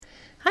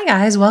Hi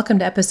guys, welcome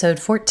to episode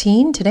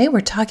 14. Today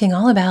we're talking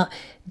all about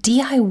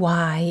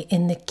DIY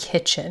in the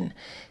kitchen.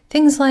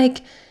 Things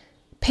like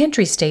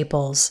pantry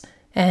staples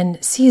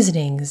and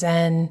seasonings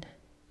and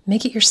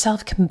make it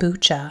yourself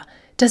kombucha.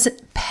 Does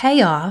it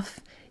pay off?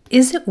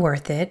 Is it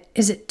worth it?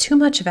 Is it too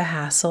much of a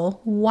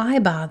hassle? Why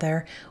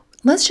bother?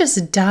 Let's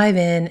just dive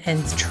in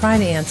and try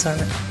to answer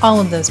all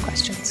of those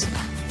questions.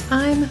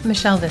 I'm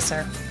Michelle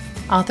Visser,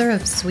 author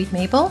of Sweet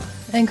Maple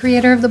and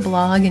creator of the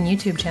blog and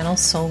YouTube channel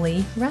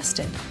Soully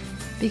Rested.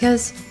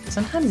 Because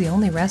sometimes the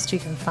only rest you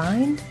can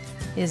find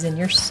is in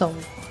your soul.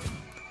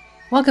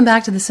 Welcome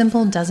back to the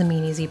Simple Doesn't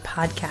Mean Easy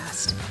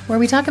podcast, where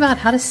we talk about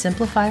how to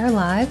simplify our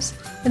lives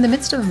in the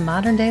midst of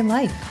modern day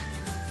life,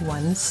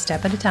 one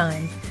step at a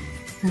time.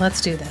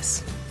 Let's do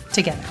this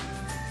together.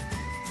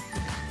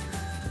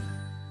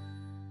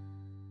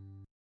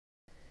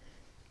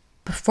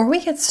 Before we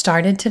get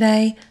started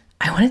today,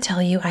 I want to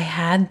tell you I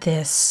had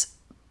this,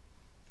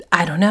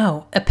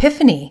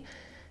 epiphany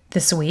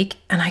this week,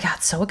 and I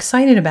got so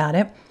excited about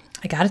it.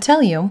 I got to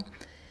tell you,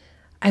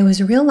 I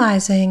was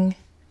realizing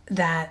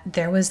that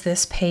there was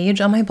this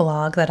page on my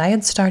blog that I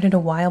had started a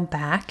while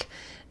back.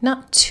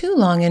 Not too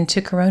long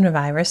into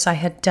coronavirus, I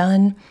had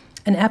done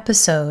an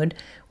episode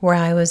where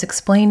I was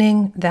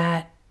explaining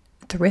that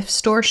thrift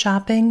store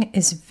shopping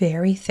is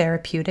very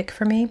therapeutic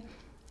for me,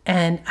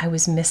 and I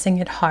was missing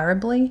it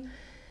horribly.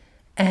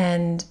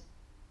 And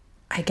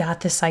I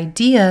got this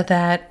idea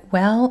that,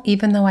 well,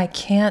 even though I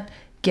can't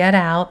get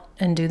out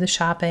and do the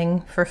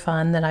shopping for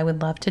fun that I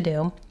would love to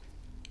do,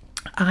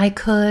 I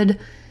could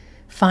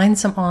find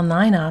some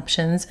online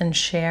options and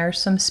share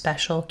some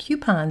special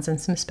coupons and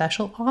some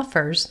special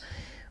offers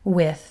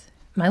with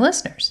my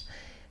listeners.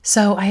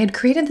 So I had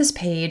created this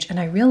page and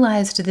I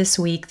realized this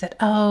week that,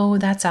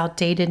 that's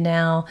outdated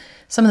now.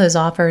 Some of those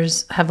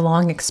offers have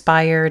long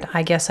expired.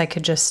 I guess I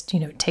could just,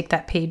 take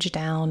that page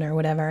down or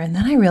whatever. And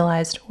then I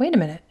realized, wait a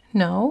minute,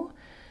 no,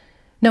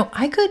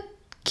 I could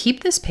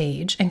keep this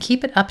page and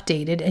keep it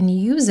updated and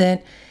use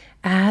it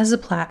as a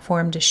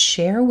platform to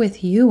share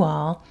with you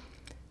all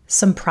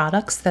some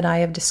products that I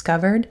have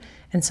discovered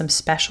and some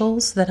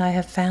specials that I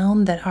have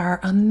found that are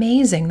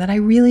amazing, that I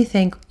really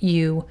think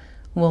you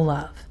will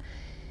love.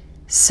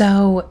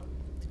 So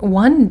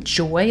one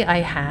joy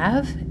I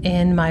have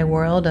in my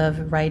world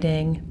of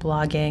writing,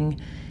 blogging,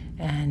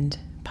 and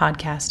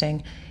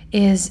podcasting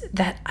is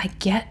that I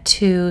get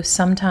to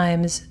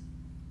sometimes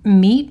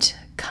meet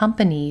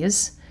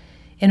companies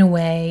in a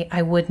way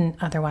I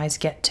wouldn't otherwise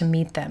get to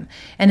meet them.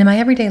 And in my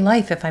everyday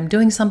life, if I'm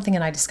doing something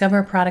and I discover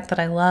a product that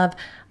I love,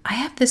 I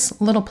have this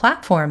little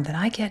platform that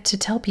I get to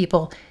tell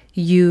people,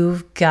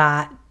 you've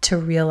got to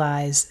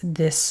realize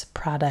this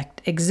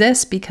product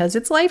exists because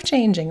it's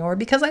life-changing, or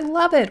because I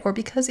love it, or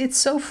because it's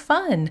so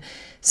fun.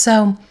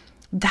 So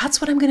that's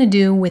what I'm going to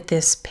do with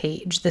this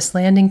page, this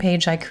landing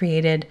page I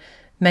created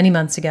many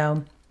months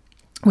ago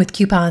with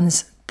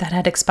coupons that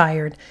had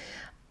expired.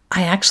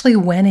 I actually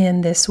went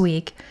in this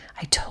week,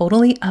 I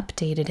totally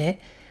updated it,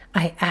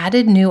 I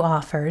added new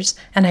offers,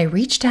 and I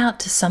reached out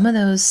to some of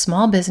those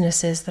small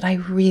businesses that I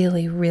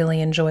really,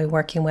 really enjoy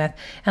working with,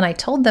 and I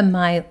told them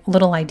my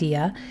little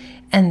idea,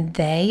 and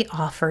they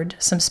offered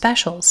some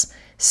specials.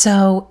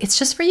 So it's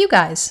just for you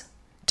guys,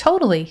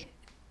 totally.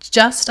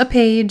 Just a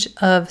page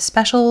of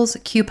specials,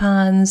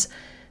 coupons,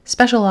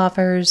 special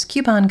offers,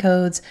 coupon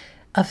codes,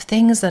 of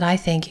things that I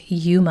think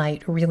you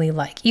might really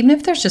like. Even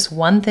if there's just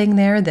one thing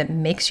there that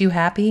makes you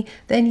happy,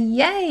 then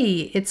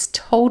yay, it's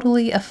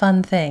totally a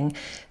fun thing.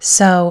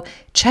 So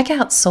check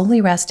out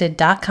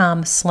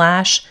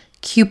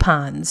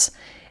soullyrested.com/coupons.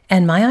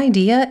 And my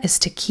idea is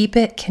to keep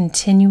it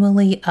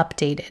continually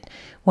updated.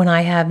 When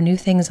I have new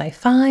things I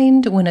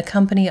find, when a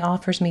company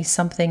offers me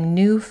something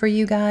new for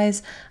you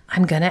guys,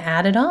 I'm going to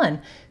add it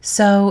on.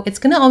 So it's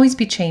going to always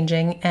be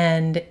changing.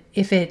 And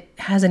if it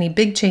has any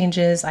big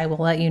changes, I will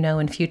let you know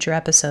in future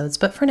episodes.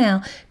 But for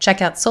now, check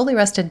out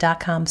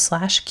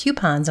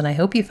soullyrested.com/coupons. And I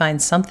hope you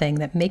find something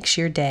that makes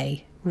your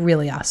day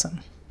really awesome.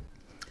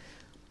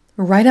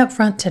 Right up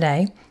front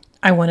today,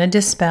 I want to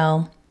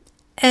dispel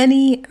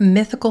any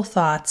mythical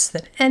thoughts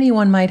that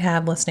anyone might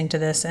have listening to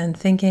this and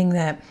thinking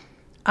that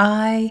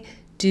I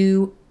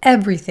do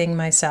everything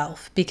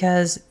myself,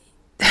 because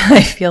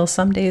I feel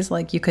some days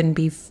like you couldn't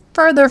be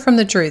further from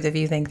the truth if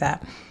you think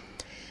that.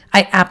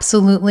 I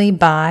absolutely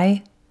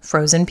buy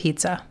frozen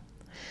pizza.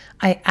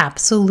 I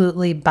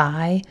absolutely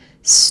buy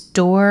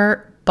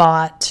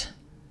store-bought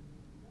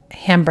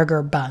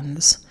hamburger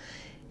buns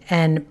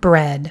and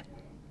bread,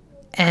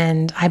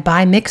 and I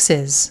buy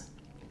mixes.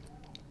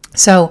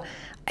 So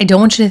I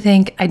don't want you to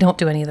think I don't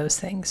do any of those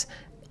things.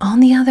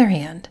 On the other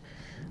hand,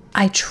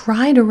 I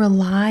try to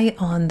rely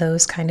on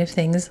those kind of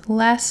things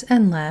less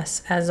and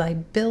less as I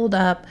build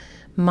up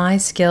my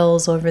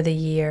skills over the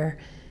year.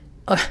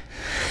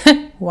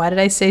 Why did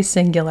I say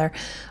singular?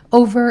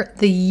 Over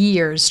the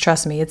years,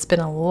 trust me, it's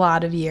been a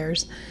lot of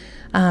years.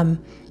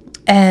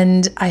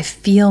 And I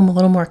feel a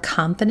little more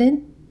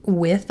confident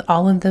with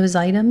all of those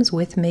items,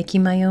 with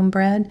making my own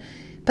bread,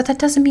 But that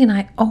doesn't mean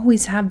I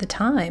always have the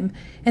time,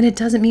 and it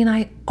doesn't mean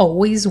I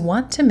always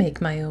want to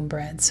make my own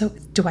bread. So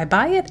do I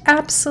buy it?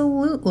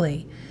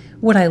 Absolutely.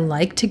 Would I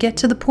like to get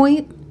to the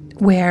point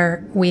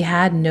where we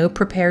had no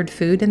prepared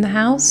food in the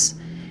house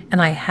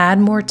and I had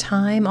more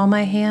time on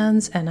my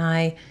hands and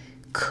I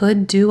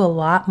could do a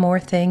lot more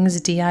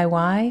things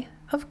DIY?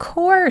 Of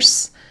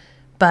course.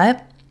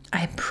 But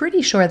I'm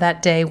pretty sure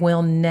that day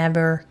will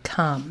never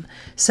come.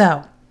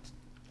 So,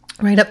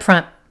 right up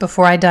front,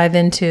 before I dive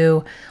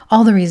into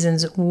all the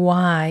reasons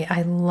why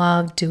I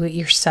love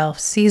do-it-yourself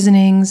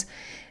seasonings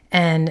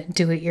and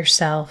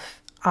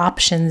do-it-yourself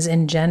options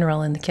in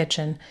general in the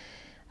kitchen,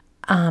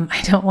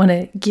 I don't want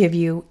to give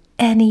you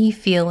any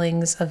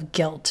feelings of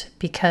guilt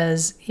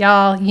because,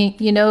 y'all,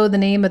 you know the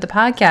name of the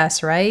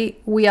podcast, right?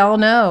 We all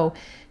know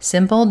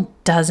simple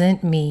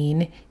doesn't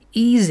mean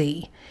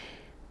easy.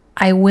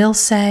 I will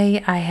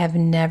say I have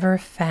never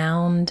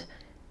found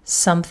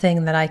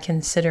something that I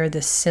consider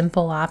the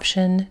simple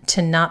option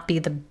to not be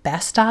the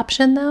best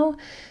option, though.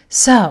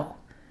 So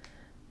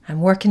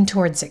I'm working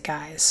towards it,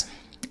 guys.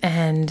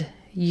 And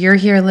you're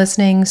here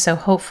listening, so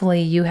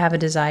hopefully you have a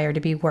desire to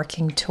be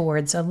working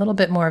towards a little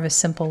bit more of a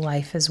simple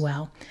life as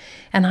well.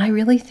 And I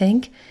really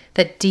think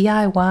that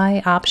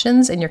DIY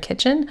options in your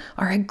kitchen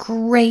are a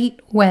great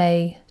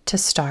way to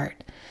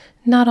start.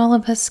 Not all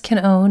of us can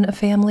own a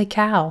family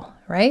cow,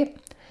 right?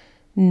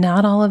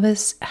 Not all of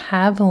us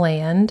have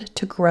land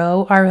to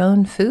grow our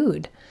own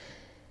food.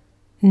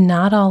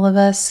 Not all of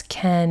us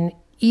can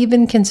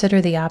even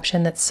consider the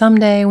option that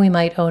someday we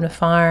might own a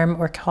farm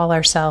or call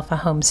ourselves a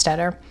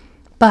homesteader.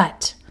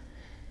 But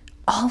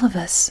all of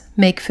us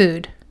make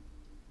food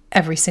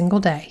every single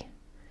day.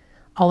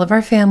 All of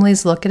our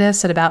families look at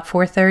us at about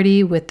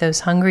 4:30 with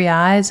those hungry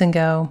eyes and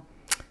go,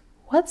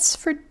 "What's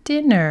for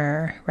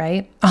dinner?"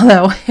 Right?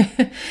 Although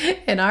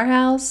in our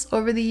house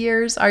over the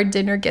years, our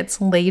dinner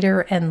gets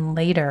later and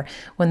later.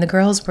 When the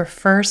girls were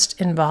first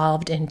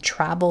involved in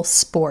travel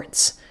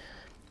sports,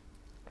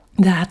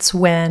 that's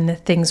when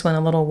things went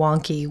a little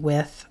wonky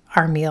with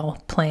our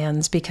meal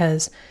plans,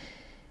 because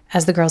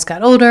as the girls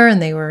got older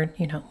and they were,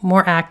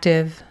 more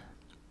active,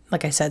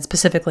 like I said,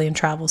 specifically in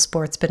travel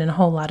sports, but in a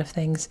whole lot of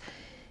things,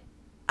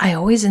 I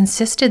always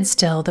insisted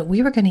still that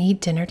we were going to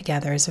eat dinner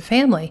together as a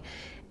family.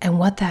 And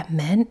what that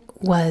meant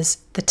was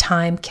the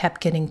time kept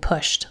getting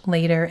pushed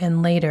later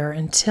and later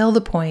until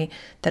the point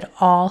that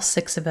all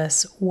 6 of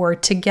us were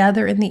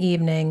together in the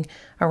evening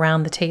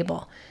around the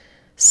table.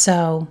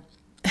 So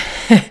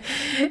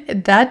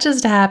that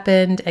just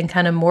happened and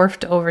kind of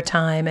morphed over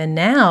time. And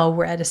now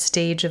we're at a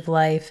stage of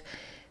life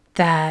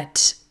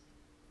that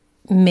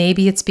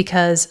maybe it's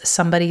because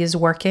somebody is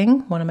working,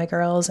 one of my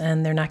girls,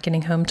 and they're not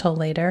getting home till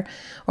later.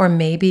 Or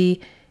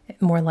maybe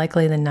more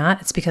likely than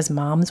not, it's because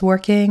mom's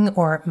working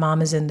or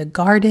mom is in the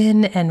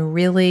garden and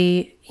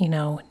really,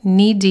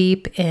 knee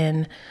deep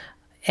in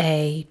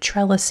a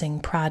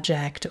trellising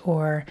project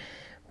or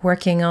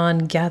working on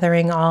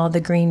gathering all the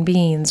green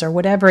beans or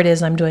whatever it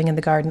is I'm doing in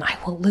the garden. I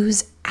will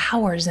lose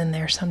hours in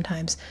there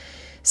sometimes.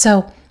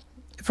 So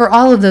for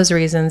all of those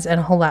reasons and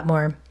a whole lot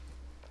more,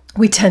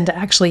 we tend to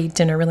actually eat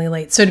dinner really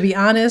late. So to be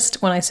honest,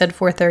 when I said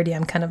 4:30,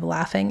 I'm kind of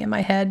laughing in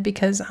my head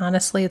because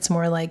honestly, it's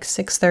more like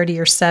 6:30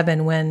 or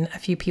 7 when a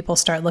few people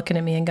start looking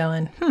at me and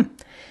going, do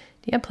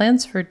you have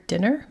plans for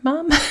dinner,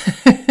 Mom?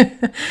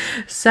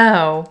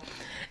 So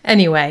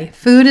anyway,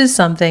 food is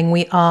something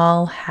we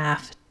all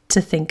have to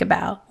think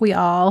about. We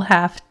all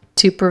have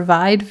to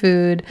provide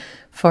food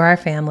for our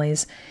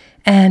families.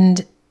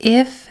 And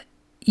if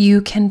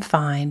you can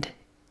find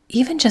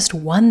even just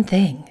one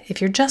thing, if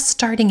you're just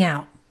starting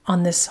out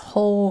on this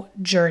whole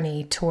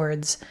journey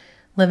towards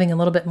living a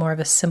little bit more of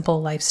a simple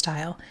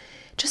lifestyle,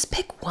 just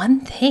pick one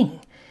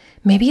thing.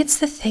 Maybe it's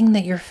the thing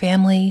that your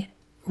family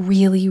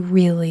really,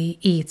 really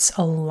eats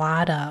a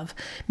lot of.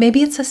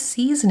 Maybe it's a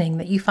seasoning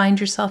that you find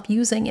yourself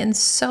using in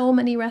so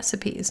many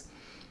recipes.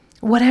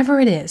 Whatever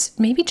it is,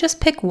 maybe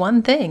just pick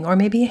one thing or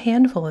maybe a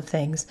handful of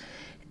things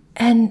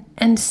and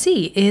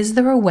see, is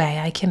there a way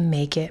I can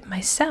make it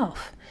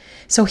myself?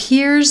 So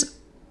here's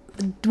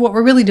what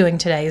we're really doing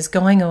today is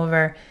going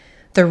over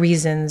the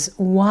reasons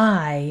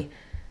why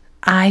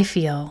I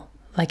feel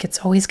like it's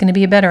always going to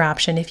be a better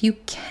option if you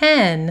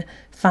can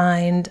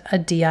find a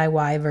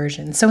DIY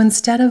version. So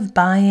instead of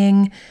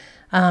buying,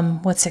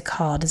 what's it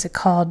called? Is it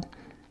called,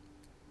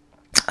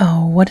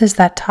 what is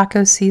that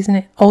taco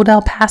seasoning? Old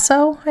El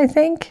Paso, I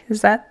think.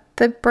 Is that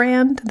the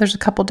brand? There's a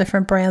couple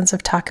different brands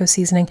of taco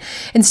seasoning.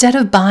 Instead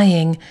of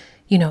buying,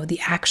 the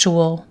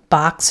actual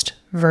boxed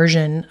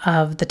version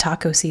of the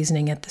taco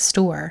seasoning at the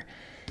store,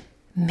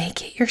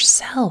 make it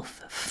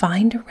yourself.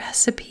 Find a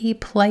recipe,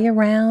 play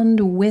around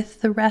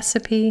with the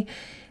recipe.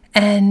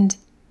 And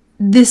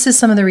this is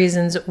some of the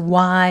reasons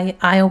why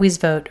I always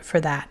vote for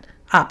that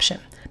option.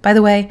 By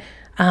the way,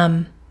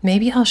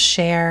 maybe I'll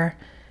share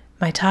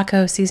my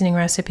taco seasoning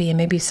recipe and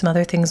maybe some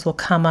other things will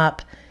come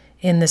up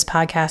in this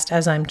podcast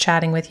as I'm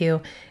chatting with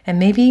you. And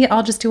maybe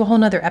I'll just do a whole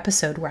nother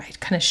episode where I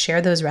kind of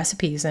share those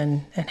recipes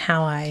and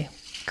how I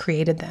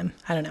created them.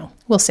 I don't know.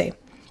 We'll see.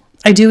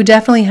 I do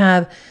definitely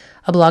have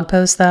a blog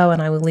post though,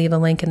 and I will leave a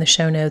link in the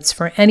show notes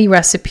for any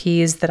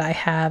recipes that I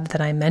have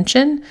that I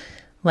mention,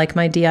 like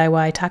my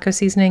DIY taco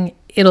seasoning.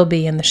 It'll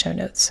be in the show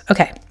notes.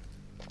 Okay,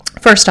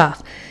 first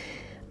off,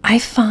 I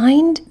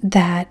find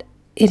that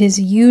it is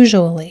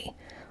usually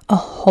a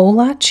whole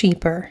lot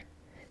cheaper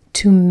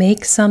to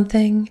make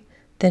something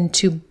than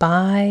to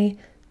buy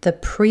the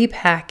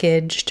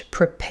prepackaged,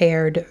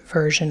 prepared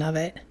version of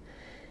it.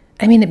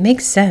 I mean, it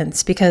makes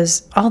sense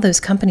because all those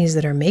companies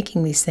that are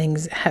making these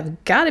things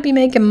have got to be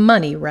making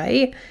money,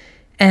 right?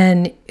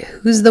 And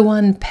who's the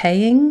one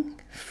paying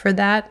for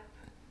that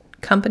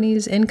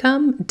company's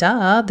income?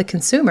 Duh, the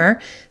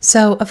consumer.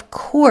 So, of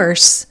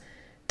course,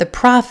 the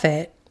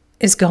profit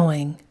is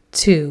going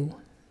to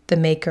the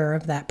maker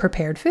of that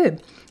prepared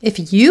food.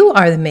 If you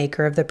are the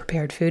maker of the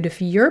prepared food,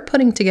 if you're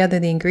putting together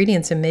the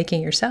ingredients and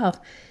making it yourself,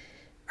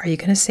 are you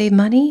going to save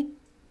money?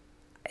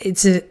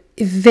 It's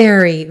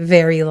very,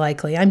 very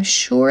likely. I'm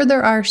sure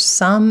there are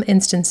some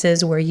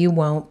instances where you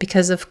won't,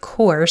 because of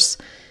course,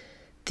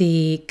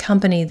 the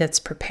company that's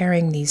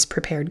preparing these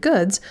prepared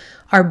goods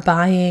are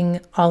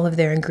buying all of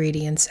their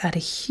ingredients at a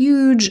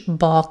huge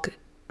bulk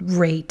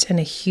rate and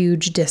a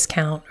huge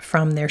discount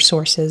from their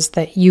sources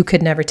that you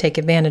could never take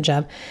advantage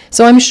of.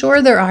 So I'm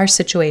sure there are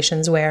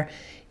situations where,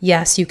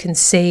 yes, you can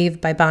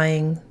save by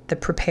buying the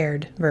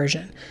prepared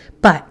version.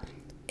 But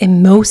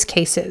in most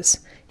cases,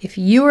 if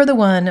you are the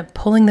one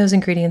pulling those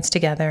ingredients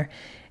together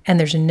and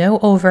there's no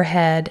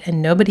overhead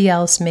and nobody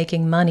else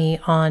making money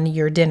on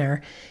your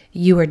dinner,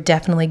 you are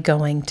definitely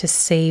going to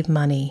save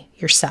money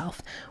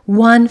yourself.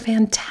 One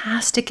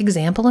fantastic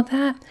example of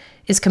that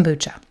is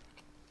kombucha.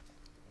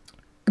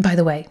 By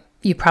the way,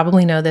 you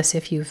probably know this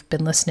if you've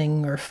been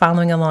listening or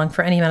following along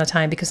for any amount of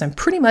time, because I'm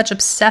pretty much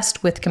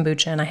obsessed with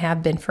kombucha and I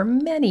have been for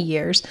many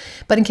years.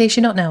 But in case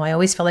you don't know, I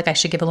always feel like I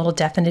should give a little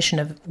definition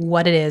of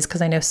what it is,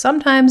 because I know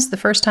sometimes the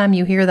first time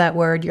you hear that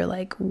word, you're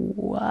like,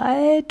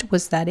 what?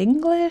 Was that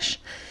English?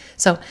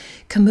 So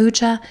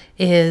kombucha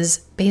is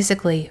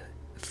basically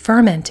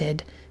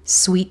fermented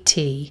sweet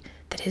tea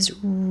that is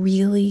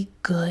really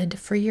good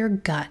for your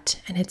gut,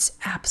 and it's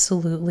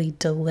absolutely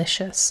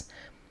delicious.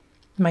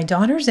 My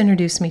daughters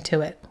introduced me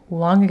to it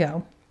long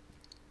ago.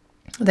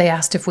 They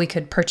asked if we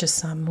could purchase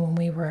some when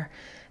we were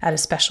at a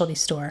specialty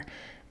store.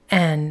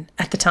 And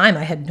at the time,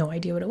 I had no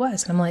idea what it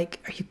was. And I'm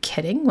like, are you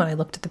kidding? When I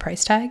looked at the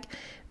price tag.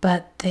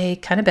 But they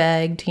kind of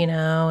begged,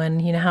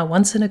 and you know how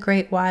once in a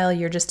great while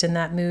you're just in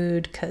that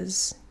mood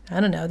because,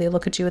 I don't know, they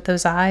look at you with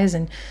those eyes.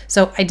 And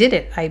so I did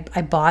it. I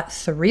bought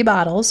 3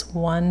 bottles,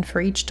 one for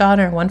each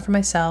daughter, one for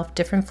myself,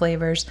 different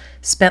flavors,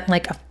 spent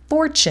like a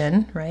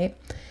fortune, right?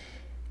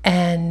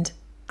 And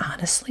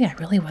honestly, I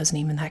really wasn't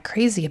even that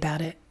crazy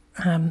about it.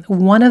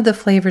 One of the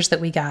flavors that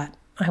we got,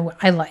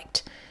 I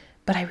liked,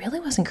 but I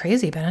really wasn't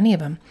crazy about any of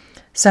them.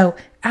 So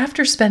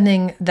after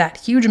spending that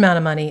huge amount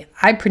of money,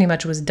 I pretty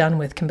much was done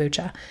with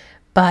kombucha,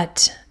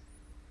 but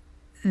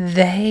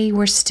they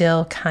were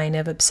still kind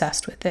of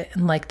obsessed with it.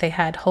 And like they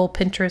had whole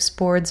Pinterest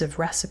boards of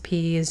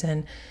recipes,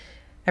 and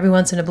every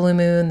once in a blue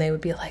moon, they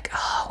would be like,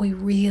 oh, we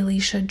really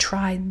should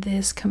try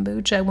this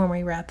kombucha when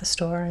we were at the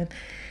store. And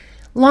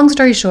long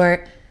story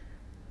short,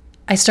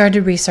 I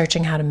started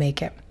researching how to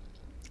make it.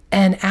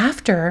 And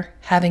after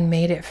having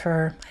made it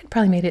I'd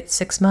probably made it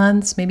 6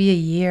 months, maybe a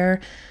year,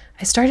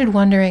 I started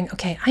wondering,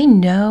 okay, I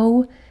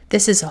know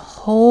this is a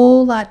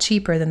whole lot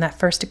cheaper than that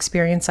first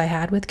experience I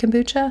had with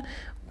kombucha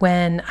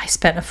when I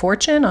spent a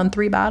fortune on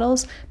 3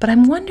 bottles, but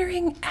I'm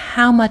wondering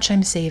how much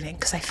I'm saving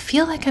because I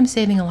feel like I'm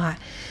saving a lot.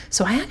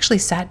 So I actually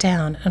sat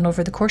down, and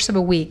over the course of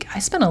a week, I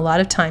spent a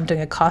lot of time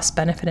doing a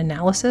cost-benefit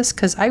analysis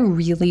because I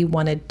really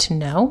wanted to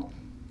know.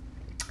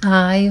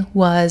 I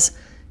was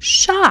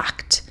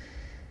shocked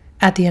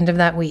at the end of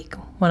that week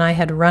when I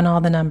had run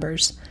all the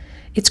numbers.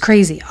 It's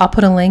crazy. I'll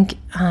put a link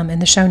in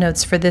the show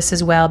notes for this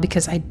as well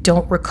because I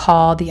don't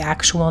recall the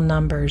actual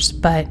numbers,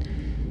 but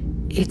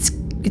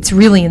it's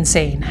really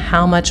insane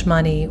how much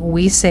money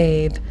we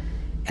save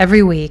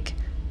every week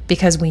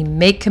because we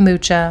make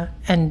kombucha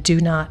and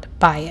do not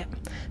buy it.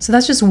 So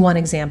that's just one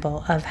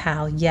example of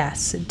how,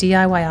 yes,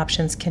 DIY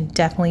options can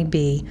definitely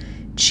be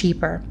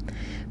cheaper.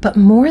 But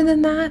more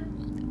than that,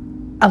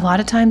 a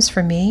lot of times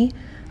for me,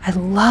 I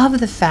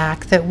love the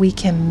fact that we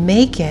can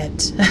make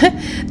it.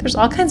 There's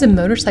all kinds of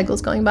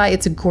motorcycles going by.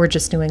 It's a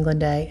gorgeous New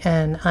England day,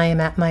 and I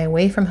am at my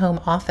away from home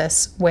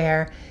office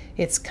where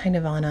it's kind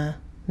of on a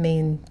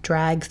main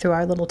drag through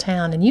our little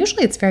town. And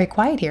usually it's very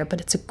quiet here, but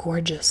it's a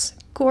gorgeous,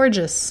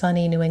 gorgeous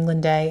sunny New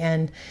England day.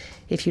 And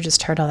if you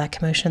just heard all that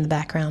commotion in the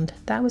background,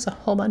 that was a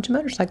whole bunch of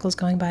motorcycles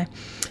going by.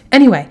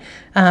 Anyway,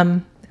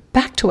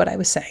 back to what I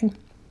was saying.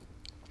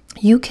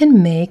 You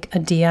can make a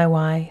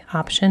DIY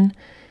option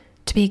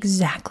to be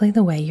exactly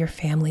the way your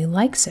family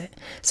likes it.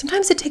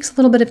 Sometimes it takes a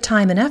little bit of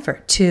time and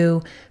effort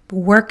to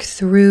work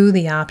through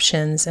the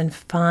options and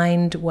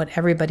find what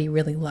everybody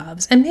really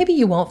loves. And maybe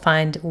you won't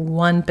find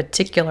one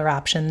particular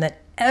option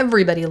that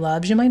everybody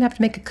loves. You might have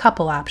to make a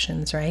couple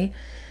options, right?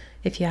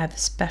 If you have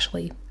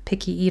especially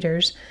picky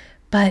eaters.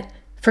 But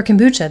for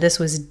kombucha, this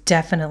was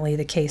definitely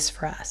the case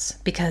for us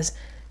because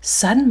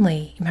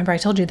suddenly, remember I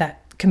told you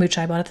that kombucha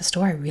I bought at the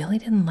store, I really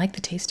didn't like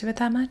the taste of it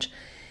that much.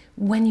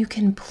 When you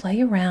can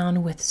play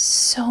around with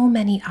so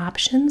many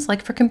options,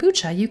 like for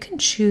kombucha, you can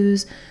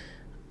choose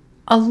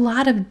a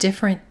lot of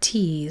different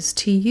teas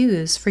to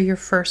use for your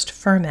first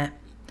ferment.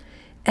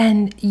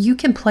 And you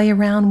can play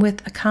around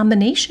with a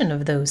combination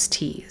of those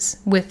teas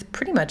with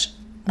pretty much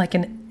like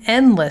an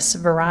endless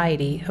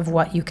variety of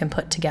what you can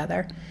put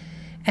together.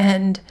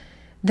 And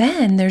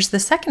then there's the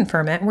second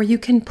ferment where you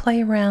can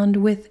play around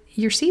with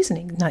your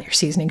seasoning, not your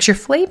seasonings, your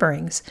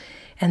flavorings.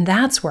 And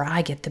that's where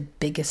I get the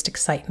biggest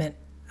excitement.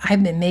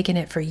 I've been making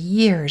it for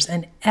years,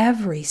 and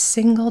every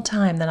single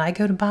time that I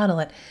go to bottle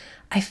it,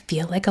 I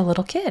feel like a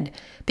little kid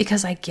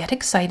because I get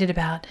excited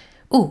about,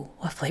 ooh,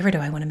 what flavor do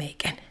I want to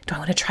make? And do I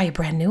want to try a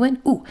brand new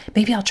one? Ooh,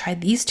 maybe I'll try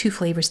these two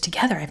flavors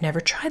together. I've never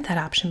tried that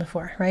option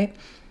before, right?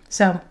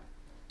 So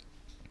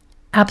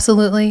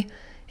absolutely,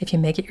 if you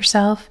make it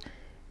yourself,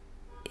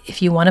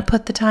 if you want to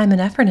put the time and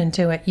effort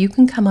into it, you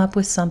can come up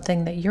with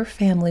something that your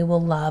family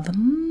will love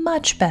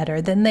much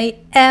better than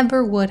they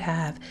ever would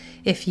have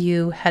if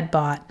you had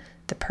bought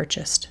the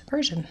purchased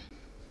version.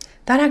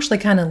 That actually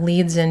kind of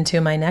leads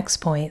into my next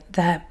point,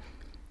 that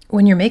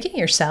when you're making it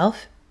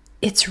yourself,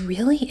 it's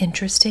really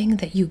interesting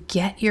that you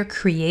get your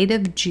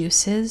creative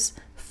juices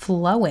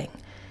flowing.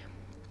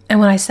 And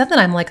when I said that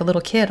I'm like a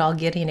little kid all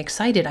giddy and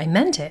excited, I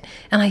meant it.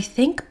 And I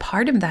think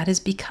part of that is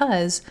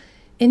because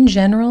in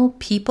general,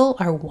 people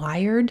are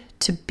wired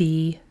to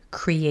be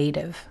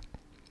creative.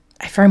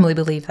 I firmly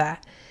believe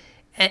that.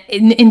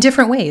 In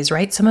different ways,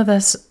 right? Some of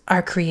us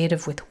are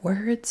creative with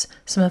words.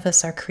 Some of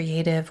us are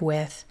creative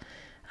with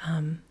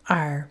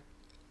our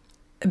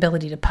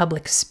ability to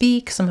public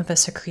speak. Some of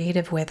us are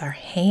creative with our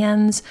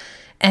hands.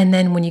 And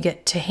then when you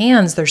get to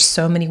hands, there's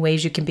so many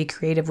ways you can be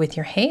creative with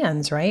your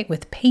hands, right?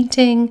 With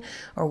painting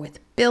or with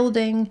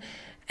building.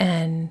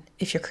 And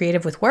if you're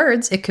creative with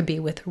words, it could be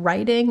with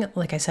writing,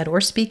 like I said, or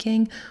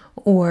speaking,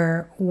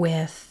 or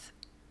with,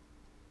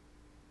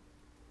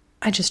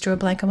 I just drew a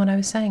blank on what I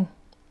was saying.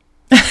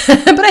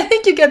 But I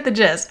think you get the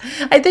gist.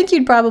 I think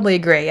you'd probably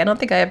agree. I don't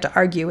think I have to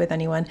argue with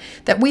anyone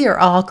that we are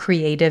all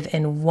creative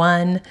in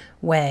one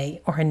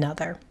way or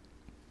another.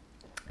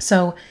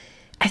 So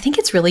I think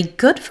it's really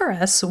good for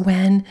us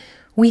when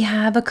we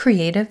have a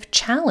creative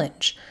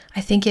challenge.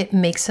 I think it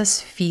makes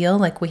us feel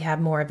like we have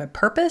more of a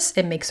purpose.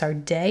 It makes our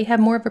day have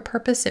more of a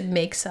purpose. It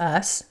makes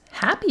us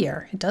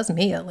happier. It does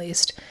me, at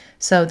least.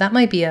 So that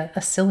might be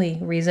a silly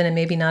reason and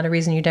maybe not a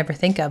reason you'd ever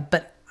think of,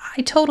 but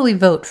I totally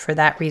vote for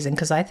that reason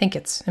because I think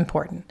it's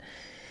important.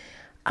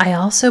 I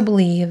also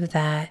believe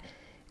that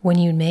when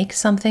you make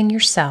something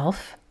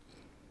yourself,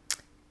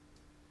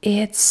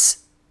 if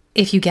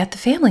you get the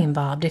family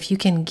involved, if you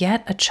can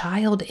get a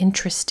child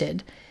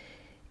interested,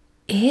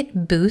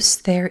 it boosts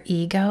their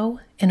ego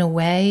in a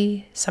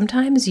way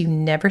sometimes you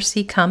never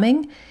see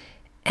coming,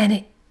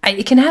 and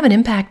it can have an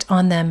impact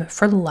on them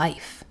for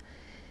life,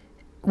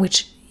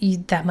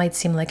 that might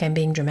seem like I'm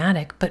being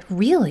dramatic, but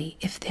really,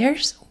 if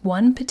there's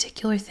one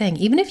particular thing,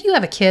 even if you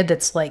have a kid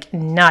that's like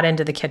not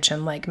into the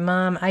kitchen, like,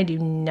 Mom, I do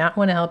not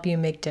want to help you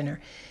make dinner,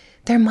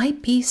 there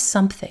might be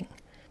something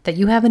that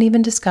you haven't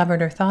even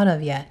discovered or thought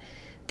of yet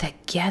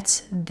that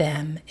gets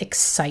them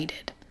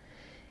excited.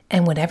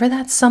 And whatever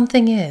that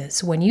something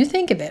is, when you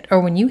think of it or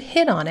when you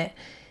hit on it,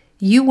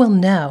 you will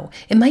know.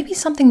 It might be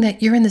something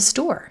that you're in the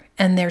store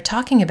and they're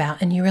talking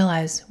about and you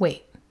realize,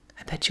 wait,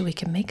 I bet you we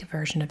can make a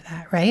version of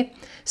that, right?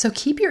 So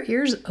keep your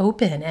ears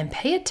open and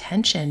pay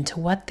attention to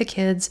what the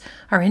kids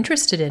are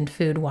interested in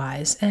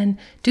food-wise and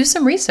do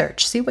some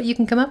research, see what you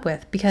can come up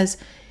with. Because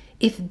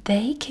if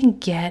they can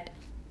get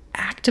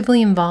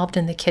actively involved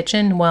in the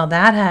kitchen, well,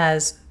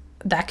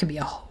 that could be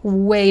a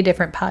way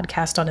different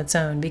podcast on its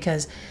own,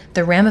 because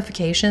the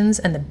ramifications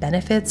and the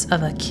benefits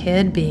of a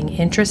kid being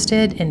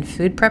interested in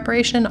food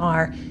preparation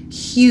are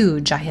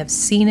huge. I have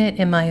seen it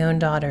in my own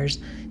daughters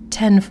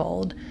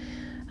tenfold.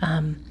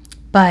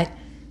 But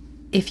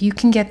if you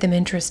can get them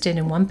interested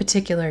in one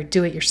particular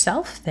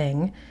do-it-yourself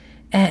thing,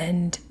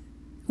 and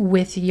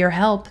with your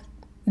help,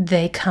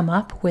 they come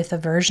up with a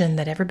version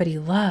that everybody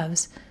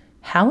loves,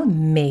 how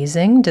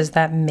amazing does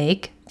that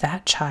make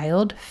that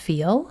child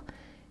feel?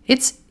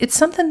 It's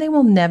something they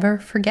will never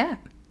forget.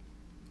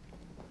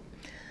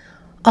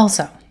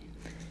 Also,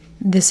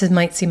 this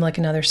might seem like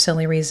another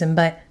silly reason,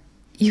 but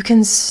you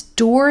can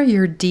store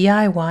your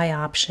DIY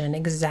option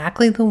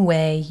exactly the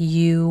way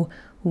you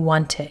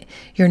want it.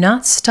 You're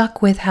not stuck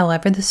with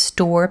however the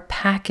store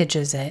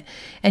packages it,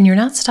 and you're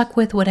not stuck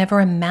with whatever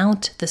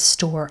amount the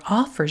store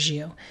offers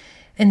you.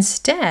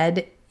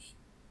 Instead,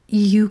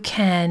 you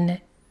can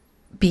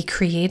be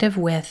creative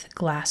with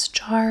glass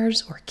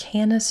jars or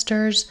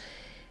canisters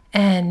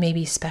and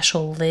maybe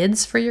special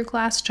lids for your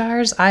glass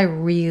jars. I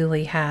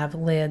really have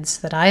lids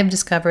that I've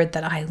discovered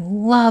that I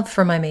love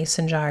for my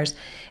mason jars,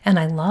 and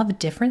I love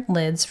different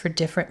lids for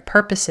different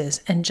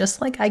purposes. And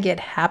just like I get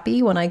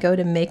happy when I go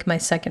to make my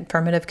second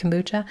ferment of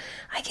kombucha,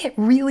 I get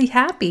really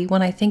happy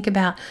when I think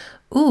about,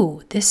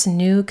 ooh, this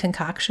new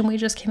concoction we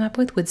just came up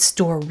with would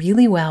store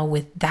really well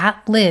with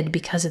that lid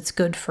because it's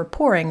good for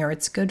pouring or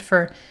it's good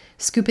for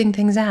scooping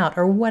things out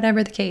or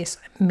whatever the case.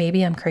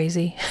 Maybe I'm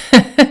crazy.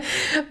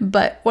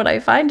 But when I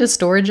find a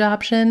storage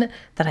option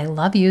that I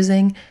love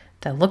using,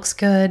 that looks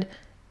good,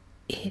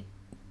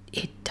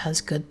 it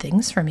does good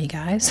things for me,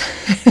 guys.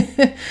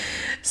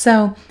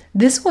 So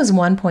this was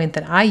one point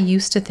that I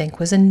used to think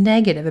was a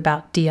negative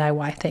about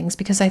DIY things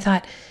because I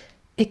thought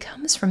it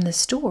comes from the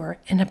store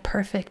in a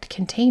perfect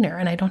container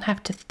and I don't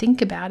have to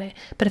think about it.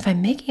 But if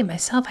I'm making it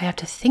myself, I have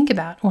to think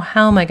about, well,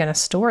 how am I going to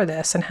store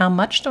this and how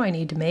much do I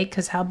need to make?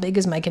 Because how big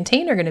is my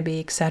container going to be,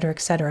 et cetera, et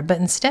cetera. But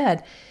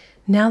instead,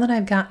 now that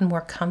I've gotten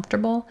more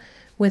comfortable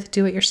with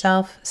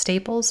do-it-yourself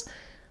staples,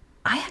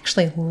 I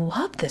actually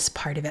love this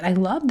part of it. I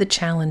love the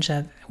challenge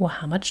of, well,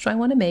 how much do I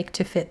want to make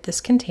to fit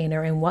this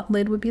container and what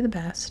lid would be the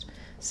best?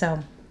 So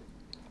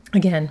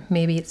again,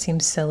 maybe it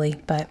seems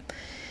silly, but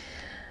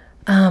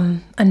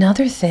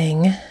another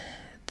thing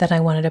that I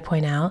wanted to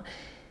point out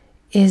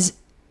is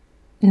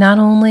not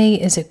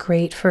only is it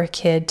great for a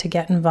kid to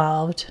get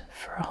involved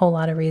for a whole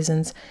lot of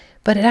reasons,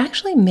 but it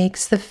actually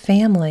makes the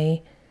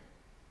family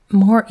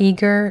more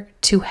eager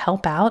to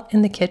help out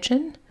in the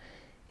kitchen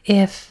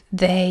if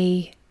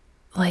they,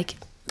 like,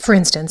 for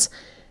instance,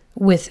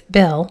 with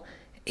Bill,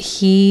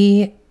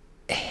 he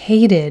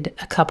hated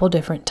a couple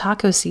different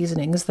taco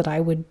seasonings that I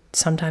would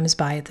sometimes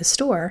buy at the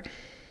store.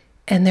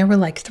 And there were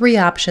like 3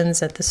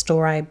 options at the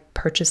store I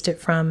purchased it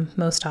from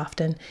most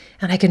often.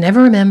 And I could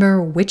never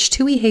remember which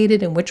 2 he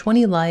hated and which one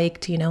he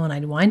liked, and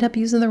I'd wind up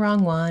using the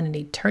wrong one and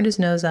he'd turn his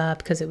nose up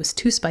because it was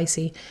too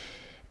spicy.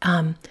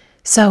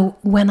 So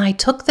when I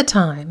took the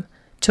time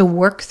to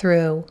work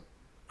through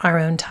our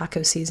own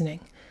taco seasoning,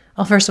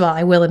 well, first of all,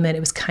 I will admit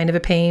it was kind of a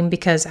pain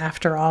because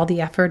after all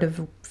the effort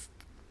of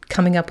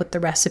coming up with the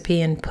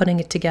recipe and putting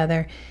it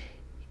together,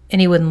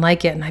 and he wouldn't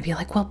like it. And I'd be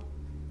like, well,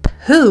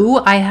 who?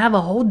 I have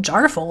a whole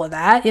jar full of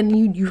that,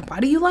 and you why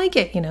do you like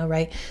it?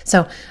 Right?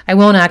 So I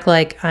won't act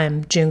like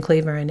I'm June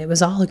Cleaver, and it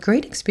was all a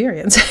great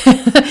experience.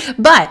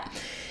 But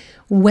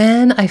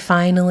when I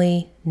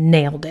finally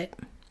nailed it,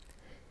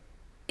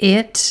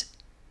 it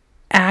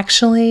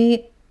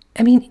actually,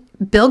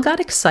 Bill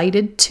got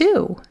excited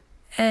too,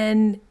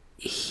 and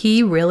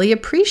he really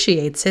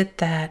appreciates it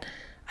that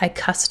I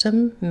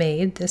custom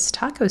made this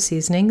taco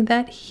seasoning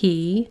that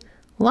he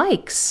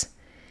likes.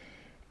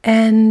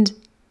 And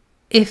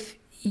if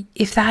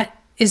that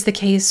is the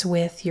case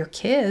with your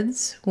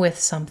kids with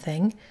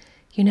something,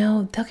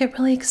 they'll get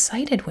really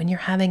excited when you're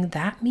having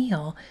that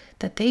meal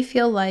that they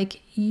feel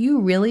like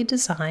you really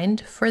designed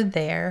for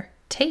their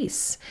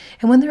tastes.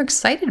 And when they're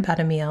excited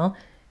about a meal,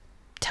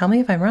 tell me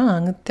if I'm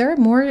wrong, they're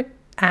more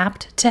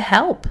apt to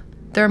help.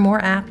 They're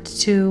more apt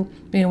to,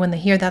 when they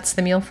hear that's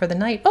the meal for the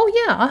night,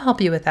 oh yeah, I'll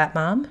help you with that,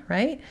 Mom,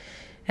 right?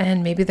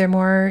 And maybe they're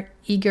more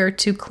eager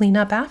to clean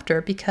up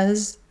after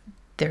because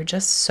they're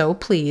just so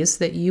pleased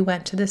that you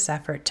went to this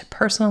effort to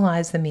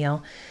personalize the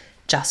meal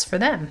just for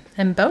them.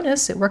 And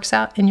bonus, it works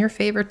out in your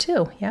favor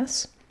too,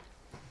 yes?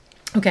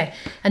 Okay,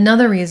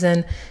 another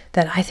reason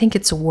that I think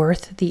it's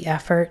worth the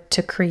effort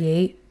to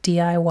create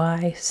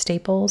DIY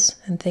staples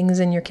and things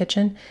in your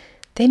kitchen,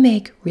 they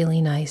make really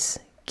nice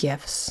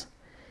gifts.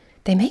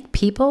 They make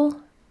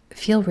people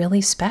feel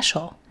really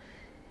special,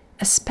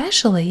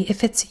 especially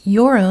if it's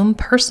your own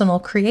personal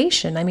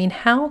creation.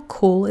 How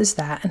cool is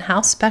that? And how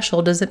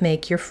special does it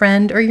make your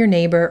friend or your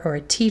neighbor or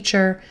a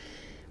teacher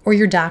or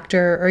your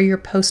doctor or your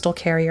postal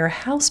carrier?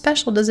 How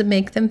special does it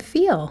make them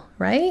feel,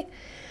 right?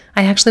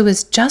 I actually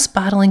was just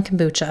bottling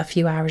kombucha a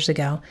few hours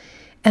ago,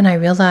 and I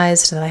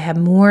realized that I had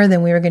more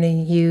than we were going to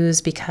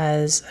use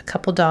because a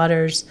couple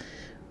daughters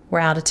were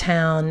out of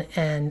town,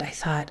 and I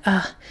thought,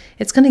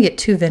 it's going to get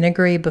too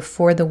vinegary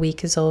before the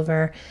week is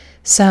over.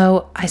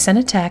 So I sent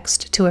a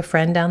text to a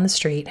friend down the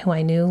street who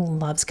I knew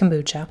loves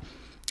kombucha.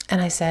 And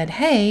I said,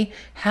 hey,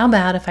 how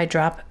about if I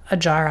drop a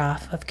jar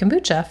off of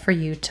kombucha for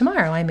you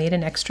tomorrow? I made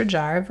an extra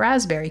jar of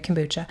raspberry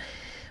kombucha.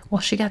 Well,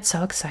 she got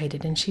so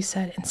excited and she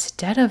said,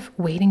 instead of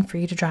waiting for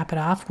you to drop it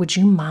off, would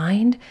you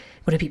mind?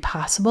 Would it be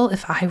possible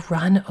if I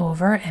run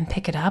over and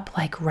pick it up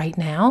like right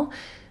now?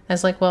 I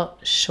was like, well,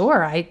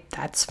 sure,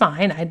 that's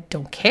fine. I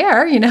don't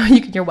care.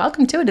 You're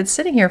welcome to it. It's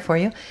sitting here for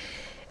you.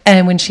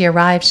 And when she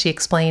arrived, she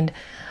explained,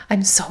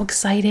 I'm so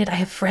excited. I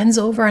have friends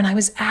over, and I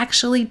was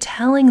actually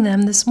telling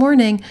them this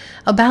morning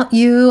about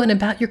you and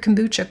about your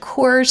kombucha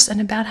course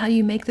and about how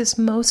you make this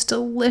most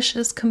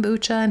delicious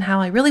kombucha and how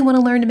I really want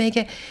to learn to make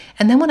it.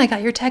 And then when I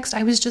got your text,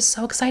 I was just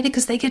so excited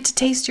because they get to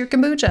taste your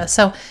kombucha.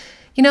 So,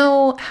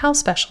 how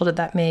special did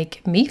that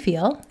make me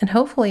feel? And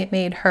hopefully it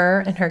made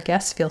her and her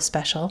guests feel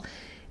special.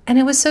 And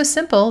it was so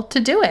simple to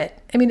do it.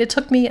 It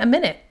took me a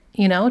minute,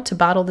 to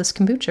bottle this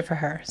kombucha for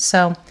her.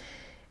 So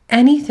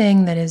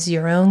anything that is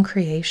your own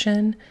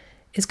creation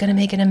is going to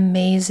make an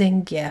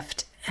amazing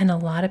gift, and a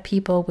lot of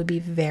people would be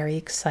very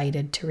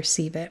excited to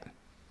receive it.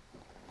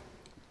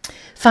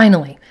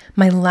 Finally,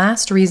 my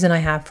last reason I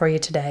have for you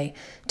today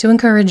to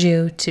encourage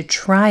you to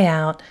try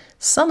out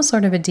some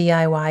sort of a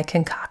DIY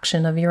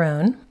concoction of your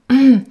own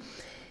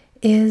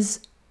is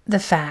the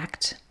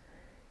fact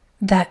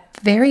that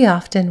very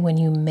often when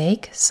you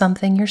make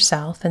something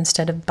yourself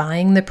instead of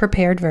buying the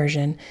prepared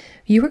version,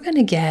 you are going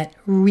to get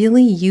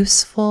really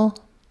useful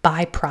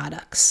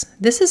byproducts.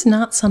 This is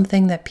not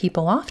something that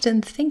people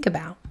often think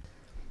about.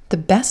 The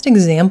best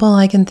example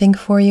I can think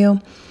for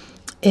you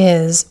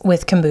is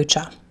with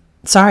kombucha.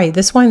 Sorry,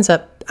 this winds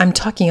up, I'm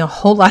talking a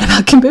whole lot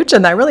about kombucha,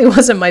 and that really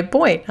wasn't my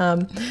point.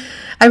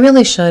 I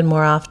really should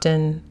more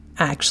often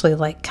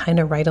actually kind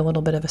of write a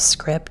little bit of a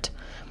script.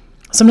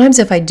 Sometimes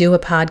if I do a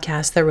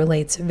podcast that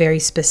relates very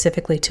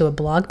specifically to a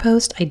blog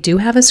post, I do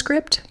have a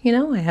script,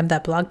 I have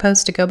that blog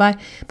post to go by,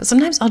 but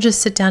sometimes I'll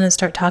just sit down and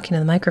start talking to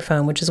the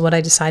microphone, which is what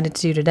I decided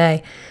to do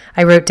today.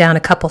 I wrote down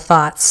a couple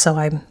thoughts so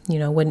I,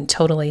 wouldn't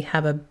totally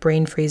have a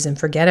brain freeze and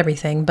forget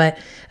everything. But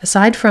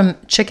aside from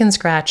chicken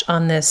scratch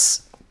on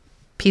this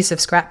piece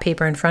of scrap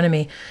paper in front of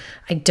me,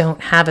 I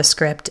don't have a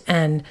script,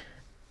 and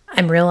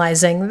I'm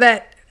realizing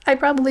that I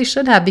probably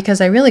should have,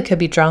 because I really could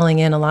be drawing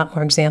in a lot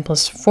more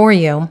examples for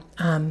you.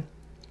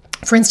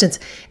 For instance,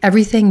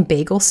 everything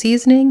bagel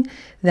seasoning,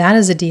 that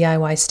is a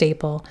DIY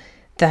staple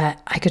that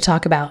I could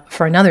talk about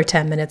for another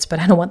 10 minutes, but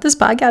I don't want this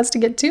podcast to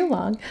get too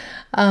long.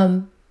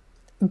 And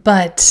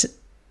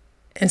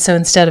so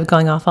instead of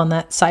going off on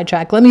that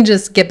sidetrack, let me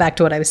just get back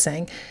to what I was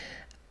saying.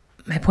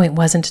 My point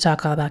wasn't to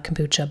talk all about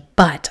kombucha,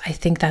 but I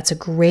think that's a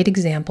great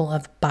example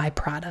of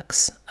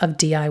byproducts of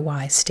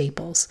DIY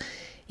staples.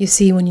 You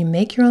see, when you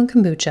make your own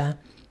kombucha,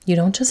 you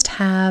don't just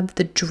have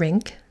the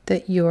drink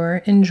that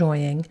you're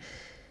enjoying,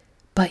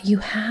 but you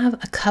have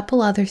a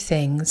couple other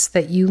things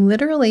that you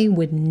literally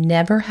would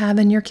never have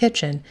in your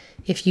kitchen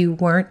if you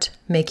weren't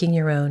making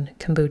your own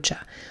kombucha.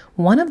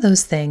 One of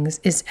those things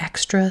is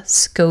extra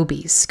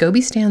SCOBY.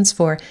 SCOBY stands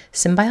for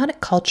Symbiotic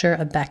Culture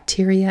of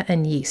Bacteria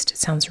and Yeast. It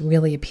sounds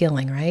really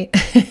appealing, right?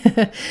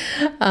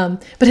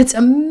 But it's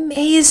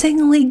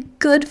amazingly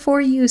good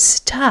for you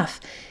stuff.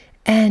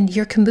 And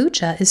your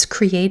kombucha is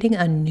creating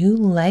a new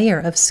layer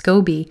of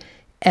SCOBY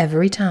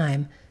every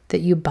time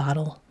that you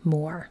bottle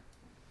more.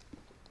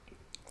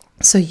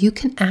 So you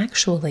can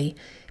actually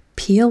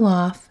peel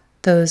off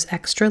those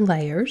extra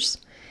layers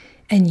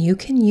and you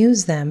can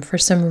use them for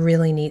some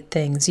really neat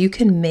things. You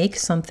can make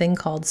something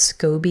called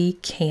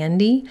SCOBY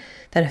candy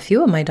that a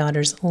few of my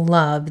daughters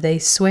love. They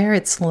swear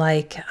it's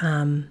like,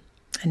 and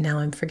now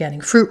I'm forgetting,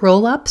 fruit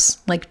roll-ups,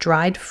 like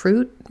dried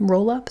fruit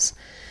roll-ups.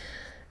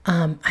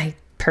 I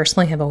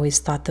personally have always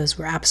thought those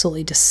were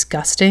absolutely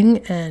disgusting,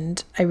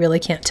 and I really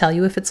can't tell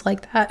you if it's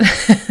like that.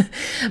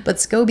 But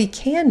SCOBY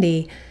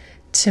candy,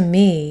 to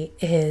me,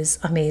 is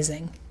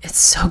amazing. It's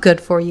so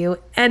good for you,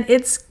 and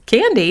it's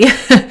candy,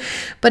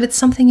 but it's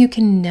something you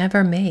can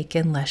never make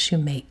unless you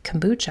make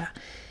kombucha.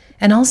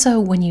 And also,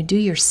 when you do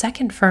your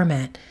second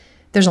ferment,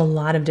 there's a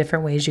lot of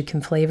different ways you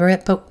can flavor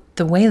it, but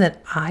the way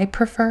that I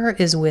prefer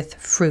is with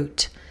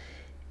fruit.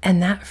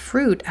 And that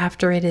fruit,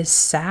 after it is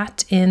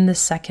sat in the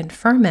second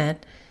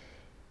ferment,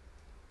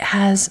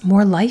 has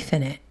more life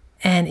in it,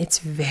 and it's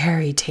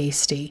very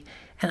tasty.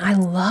 And I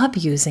love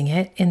using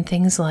it in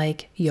things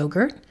like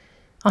yogurt,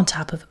 on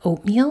top of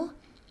oatmeal.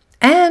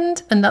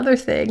 And another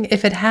thing,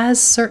 if it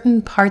has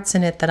certain parts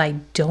in it that I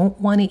don't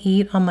want to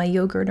eat on my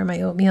yogurt or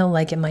my oatmeal,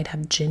 like it might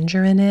have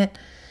ginger in it,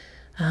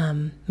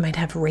 might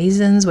have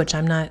raisins, which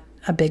I'm not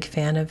a big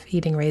fan of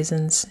eating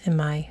raisins in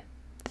my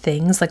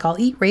things. Like I'll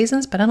eat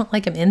raisins, but I don't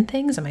like them in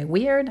things. Am I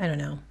weird? I don't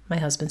know. My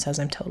husband says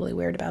I'm totally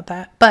weird about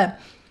that, but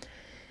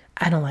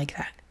I don't like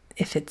that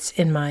if it's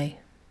in my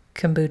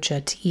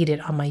kombucha to eat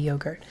it on my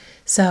yogurt.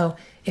 So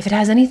if it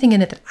has anything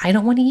in it that I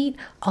don't want to eat,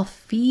 I'll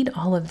feed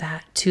all of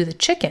that to the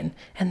chicken,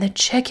 and the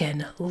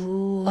chicken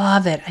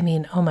love it. I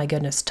mean, oh my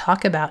goodness,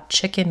 talk about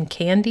chicken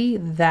candy.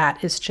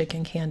 That is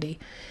chicken candy.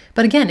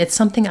 But again, it's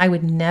something I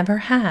would never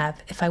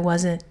have if I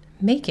wasn't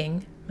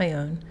making my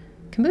own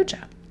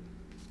kombucha.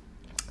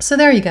 So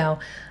there you go.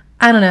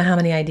 I don't know how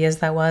many ideas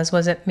that was.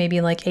 Was it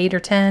maybe like 8 or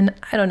 10?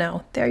 I don't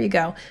know. There you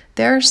go.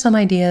 There are some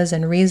ideas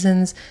and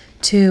reasons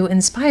to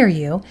inspire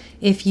you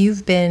if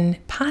you've been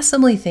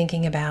possibly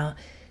thinking about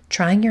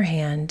trying your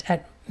hand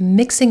at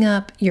mixing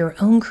up your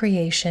own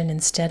creation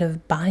instead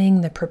of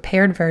buying the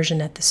prepared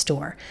version at the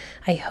store.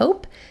 I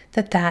hope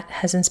that that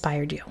has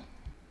inspired you.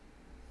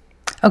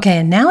 Okay,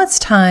 and now it's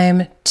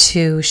time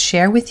to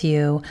share with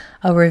you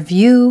a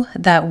review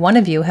that one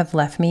of you have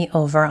left me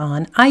over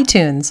on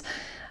iTunes.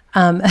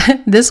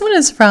 This one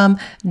is from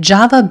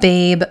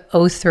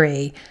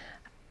JavaBabe03,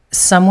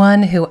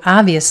 someone who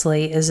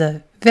obviously is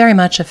very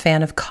much a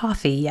fan of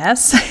coffee,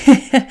 yes?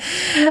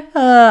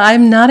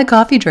 I'm not a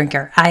coffee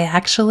drinker. I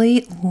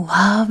actually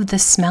love the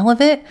smell of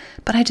it,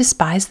 but I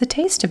despise the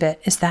taste of it.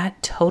 Is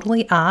that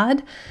totally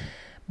odd?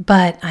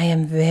 But I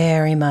am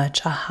very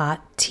much a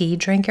hot tea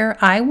drinker.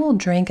 I will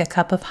drink a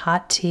cup of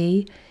hot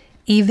tea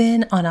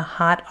even on a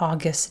hot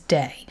August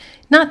day.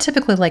 Not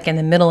typically like in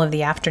the middle of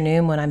the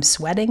afternoon when I'm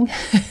sweating,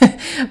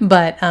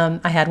 but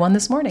I had one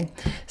this morning.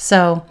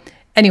 So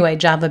anyway,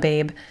 Java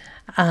Babe,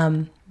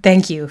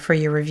 thank you for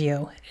your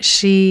review.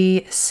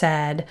 She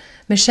said,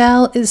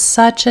 Michelle is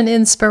such an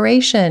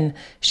inspiration.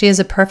 She is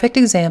a perfect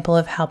example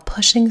of how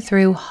pushing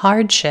through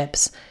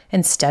hardships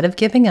instead of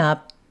giving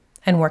up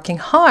and working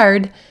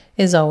hard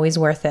is always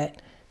worth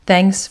it.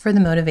 Thanks for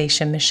the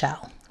motivation,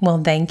 Michelle.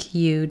 Well, thank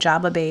you,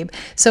 Jabba Babe.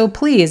 So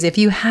please, if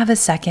you have a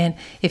second,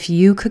 if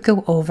you could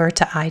go over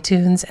to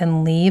iTunes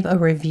and leave a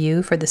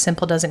review for the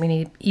Simple Doesn't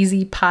Mean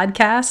Easy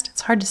podcast.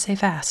 It's hard to say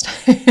fast.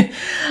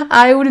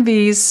 I would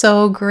be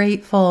so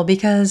grateful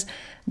because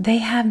they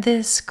have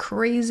this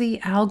crazy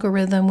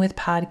algorithm with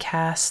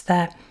podcasts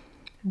that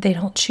they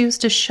don't choose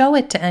to show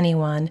it to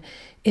anyone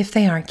if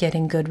they aren't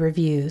getting good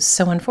reviews.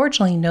 So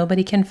unfortunately,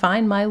 nobody can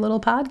find my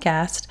little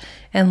podcast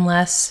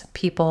unless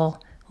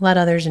people let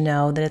others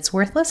know that it's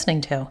worth listening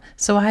to.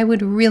 So I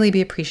would really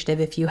be appreciative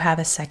if you have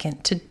a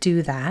second to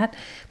do that.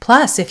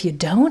 Plus, if you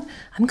don't,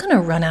 I'm going to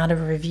run out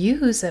of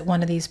reviews at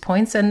one of these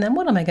points. And then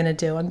what am I going to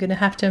do? I'm going to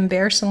have to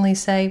embarrassingly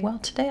say, well,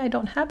 today I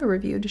don't have a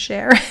review to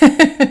share.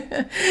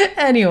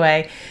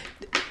 Anyway,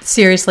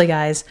 seriously,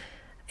 guys,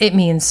 it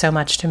means so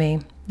much to me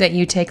that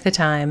you take the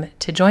time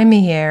to join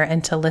me here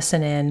and to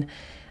listen in.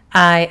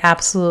 I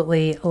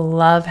absolutely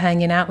love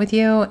hanging out with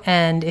you.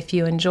 And if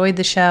you enjoyed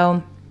the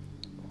show,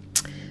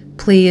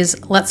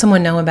 please let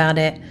someone know about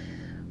it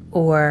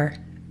or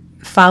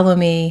follow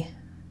me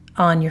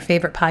on your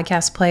favorite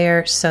podcast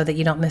player so that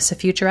you don't miss a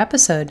future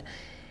episode.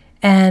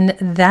 And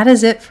that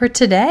is it for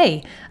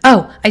today.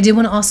 Oh, I do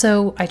want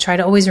to I try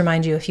to always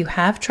remind you, if you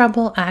have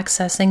trouble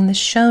accessing the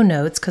show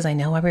notes, because I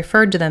know I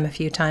referred to them a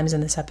few times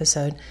in this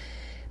episode,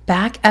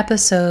 back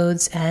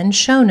episodes and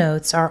show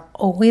notes are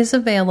always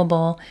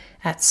available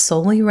at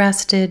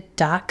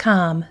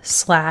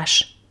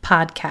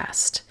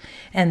soulyrested.com/podcast.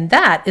 And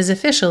that is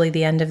officially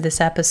the end of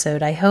this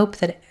episode. I hope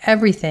that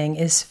everything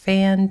is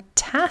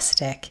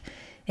fantastic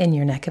in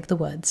your neck of the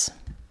woods.